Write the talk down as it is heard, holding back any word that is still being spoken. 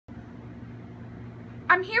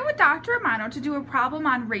I'm here with Dr. Romano to do a problem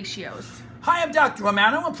on ratios. Hi, I'm Dr.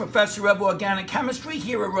 Romano, a professor of organic chemistry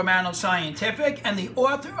here at Romano Scientific and the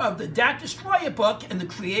author of the DAT Destroyer book and the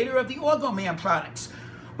creator of the Orgoman products.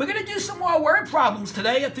 We're going to do some more word problems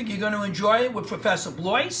today. I think you're going to enjoy it with Professor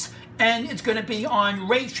Blois, and it's going to be on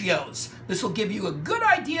ratios. This will give you a good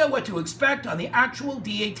idea what to expect on the actual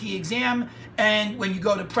DAT exam and when you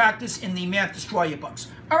go to practice in the Math Destroyer books.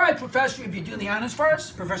 All right, Professor, if you do the honors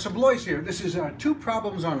first. Professor Blois here. This is two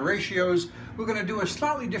problems on ratios. We're going to do a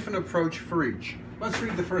slightly different approach for each. Let's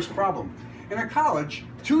read the first problem. In a college,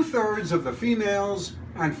 2/3 of the females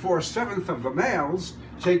and 4/7 of the males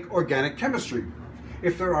take organic chemistry.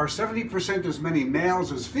 If there are 70% as many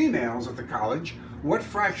males as females at the college, what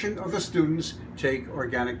fraction of the students take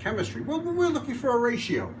organic chemistry? Well, we're looking for a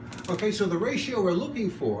ratio. Okay, so the ratio we're looking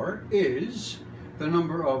for is the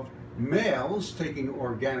number of males taking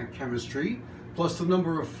organic chemistry plus the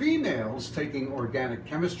number of females taking organic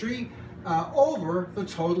chemistry over the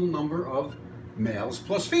total number of males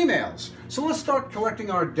plus females. So let's start collecting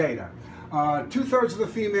our data. 2/3 of the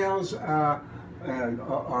females are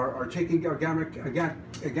taking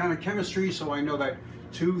organic chemistry, so I know that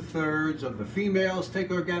 2/3 of the females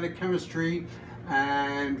take organic chemistry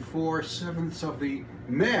and 4/7 of the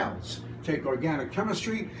males take organic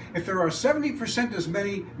chemistry. If there are 70% as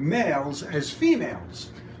many males as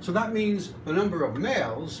females, so that means the number of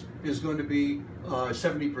males is going to be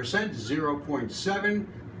 70%, 0.7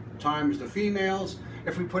 times the females.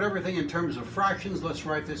 If we put everything in terms of fractions, let's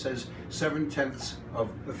write this as 7/10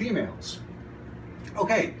 of the females.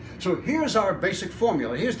 Okay, so here's our basic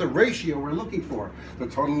formula. Here's the ratio we're looking for. The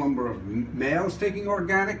total number of males taking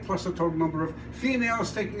organic plus the total number of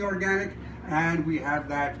females taking organic, and we have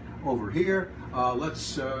that over here.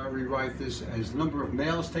 Let's rewrite this as the number of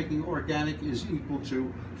males taking organic is equal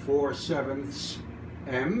to 4/7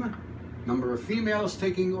 M. Number of females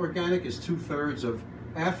taking organic is 2/3 of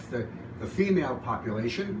F, the female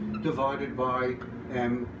population, divided by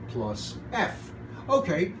M plus F.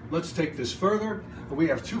 Okay, let's take this further. We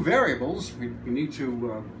have two variables. We need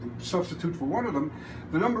to substitute for one of them.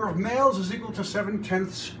 The number of males is equal to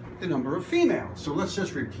 7/10 the number of females. So let's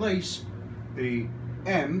just replace the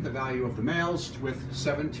M, the value of the males, with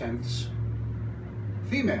 7/10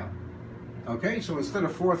 female. Okay, so instead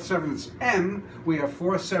of 4/7 M, we have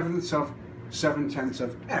 4/7 of 7/10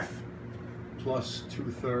 of F, plus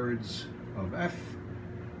 2/3 of F,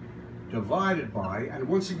 divided by, and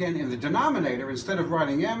once again in the denominator, instead of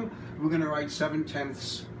writing M, we're going to write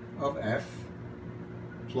 7/10 of F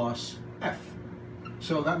plus F.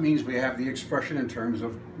 So that means we have the expression in terms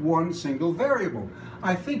of one single variable.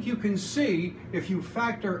 I think you can see if you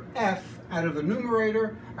factor F out of the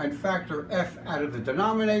numerator and factor F out of the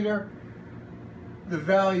denominator, the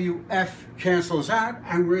value F cancels out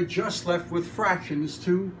and we're just left with fractions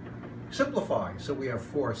to simplify. So we have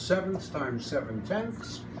 4/7 times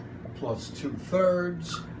 7/10 plus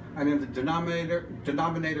 2/3, and in the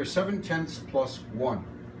denominator 7/10 plus 1.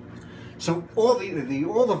 So all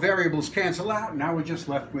the variables cancel out. Now we're just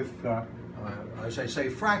left with, as I say,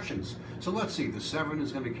 fractions. So let's see. The 7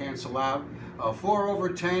 is going to cancel out.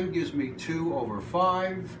 4/10 gives me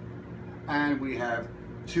 2/5, and we have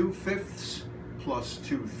 2/5 plus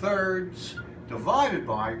 2/3 divided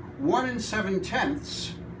by 1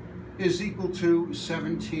 7/10 is equal to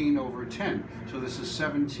 17/10. So this is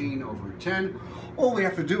 17/10. All we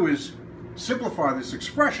have to do is simplify this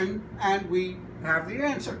expression and we have the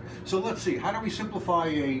answer. So let's see, how do we simplify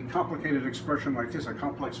a complicated expression like this, a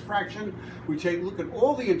complex fraction? We look at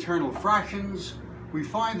all the internal fractions, we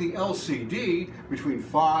find the LCD between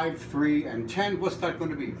 5, 3, and 10. What's that going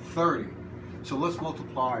to be? 30. So let's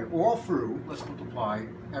multiply all through. Let's multiply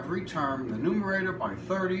every term in the numerator by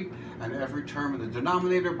 30 and every term in the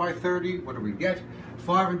denominator by 30. What do we get?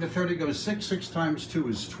 5 into 30 goes 6. 6 times 2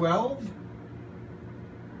 is 12.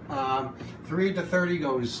 3 into 30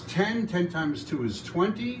 goes 10. 10 times 2 is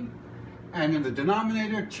 20. And in the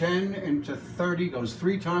denominator, 10 into 30 goes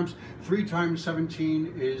 3 times. 3 times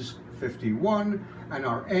 17 is 51. And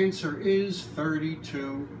our answer is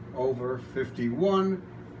 32/51.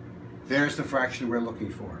 There's the fraction we're looking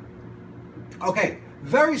for. Okay,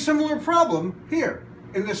 very similar problem here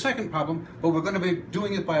in the second problem, but we're going to be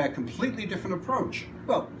doing it by a completely different approach.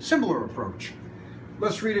 Well, similar approach.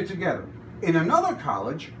 Let's read it together. In another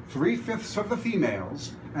college, 3/5 of the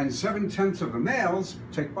females and 7/10 of the males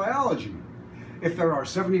take biology. If there are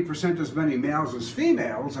 70% as many males as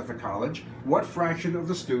females at the college, what fraction of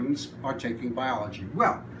the students are taking biology?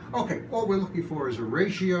 Well, okay, all we're looking for is a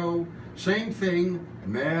ratio. Same thing,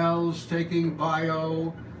 males taking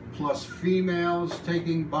bio plus females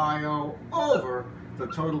taking bio over the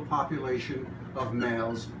total population of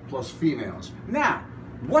males plus females. Now,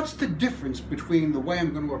 what's the difference between the way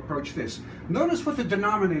I'm going to approach this? Notice what the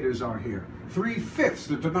denominators are here. 3/5.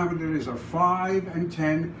 The denominators are 5 and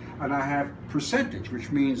 10, and I have percentage,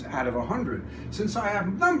 which means out of 100. Since I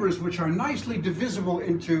have numbers which are nicely divisible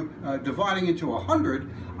into, dividing into 100,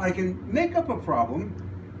 I can make up a problem.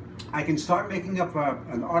 I can start making up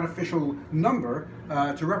an artificial number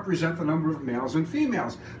to represent the number of males and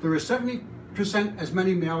females. There are 70% as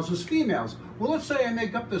many males as females. Well, let's say I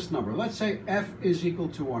make up this number. Let's say F is equal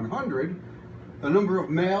to 100. The number of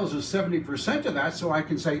males is 70% of that, so I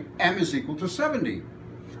can say M is equal to 70.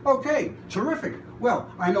 Okay, terrific. Well,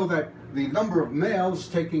 I know that the number of males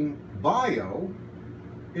taking bio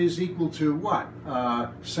is equal to what?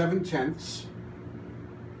 7/10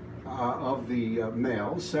 of the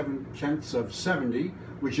males, 7/10 of 70,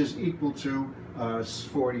 which is equal to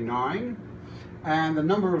 49. And the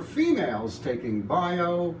number of females taking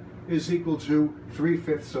bio is equal to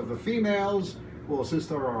 3/5 of the females. Well, since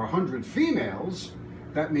there are 100 females,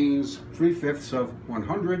 that means 3/5 of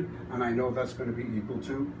 100, and I know that's going to be equal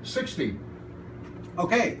to 60.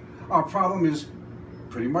 Okay, our problem is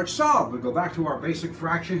pretty much solved. We'll go back to our basic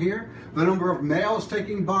fraction here. The number of males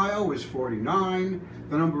taking bio is 49.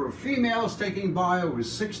 The number of females taking bio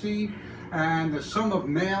is 60. And the sum of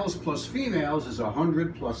males plus females is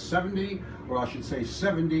 100 plus 70, or I should say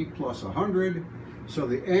 70 plus 100. So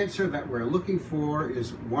the answer that we're looking for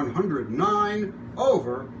is 109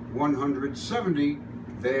 over 170.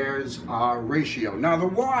 There's our ratio. Now the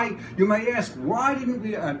why, you may ask, why didn't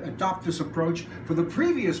we adopt this approach for the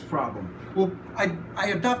previous problem? Well, I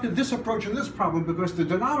adopted this approach in this problem because the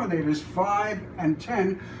denominators 5 and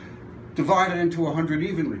 10 divided into 100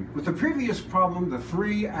 evenly. With the previous problem, the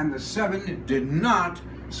 3 and the 7 did not,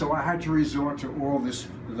 so I had to resort to all this,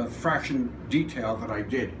 the fraction detail that I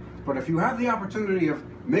did. But if you have the opportunity of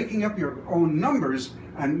making up your own numbers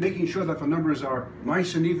and making sure that the numbers are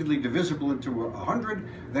nice and evenly divisible into 100,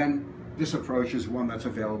 then this approach is one that's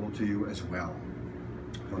available to you as well.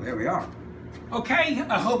 So there we are. Okay,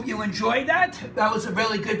 I hope you enjoyed that. That was a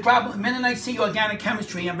really good problem. The minute I see organic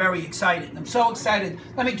chemistry, I'm very excited. I'm so excited.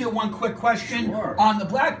 Let me do one quick question on the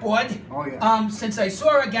blackboard. Oh, yeah. Since I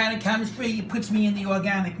saw organic chemistry, it puts me in the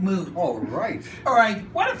organic mood. All right. All right,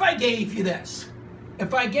 what if I gave you this?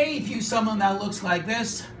 If I gave you something that looks like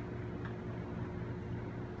this,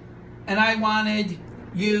 and I wanted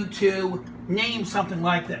you to name something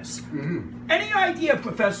like this. Any idea,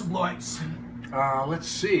 Professor Blois? Let's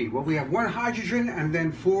see. Well, we have 1 hydrogen and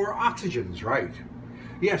then 4 oxygens, right?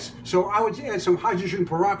 Yes, so I would add some hydrogen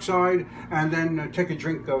peroxide and then take a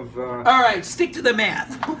drink of... All right, stick to the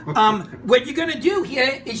math. What you're going to do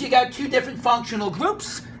here is you got 2 different functional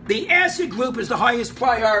groups. The acid group is the highest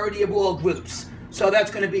priority of all groups. So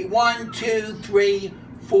that's going to be 1, 2, 3,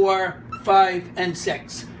 4, 5, and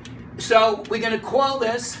 6. So we're going to call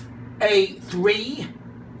this a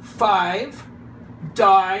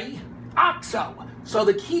 3,5-dioxo. So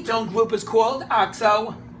the ketone group is called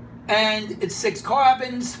oxo, and it's 6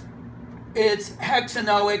 carbons. It's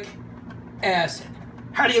hexanoic acid.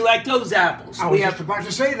 How do you like those apples? I was just about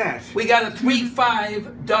to say that. We got a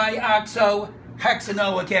 3,5-dioxo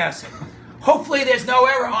hexanoic acid. Hopefully there's no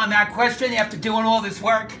error on that question after doing all this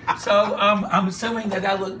work. So I'm assuming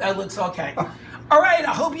that looks okay. All right,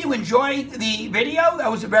 I hope you enjoyed the video. That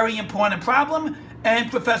was a very important problem. And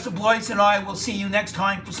Professor Blois and I will see you next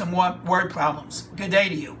time for some more word problems. Good day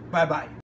to you. Bye-bye.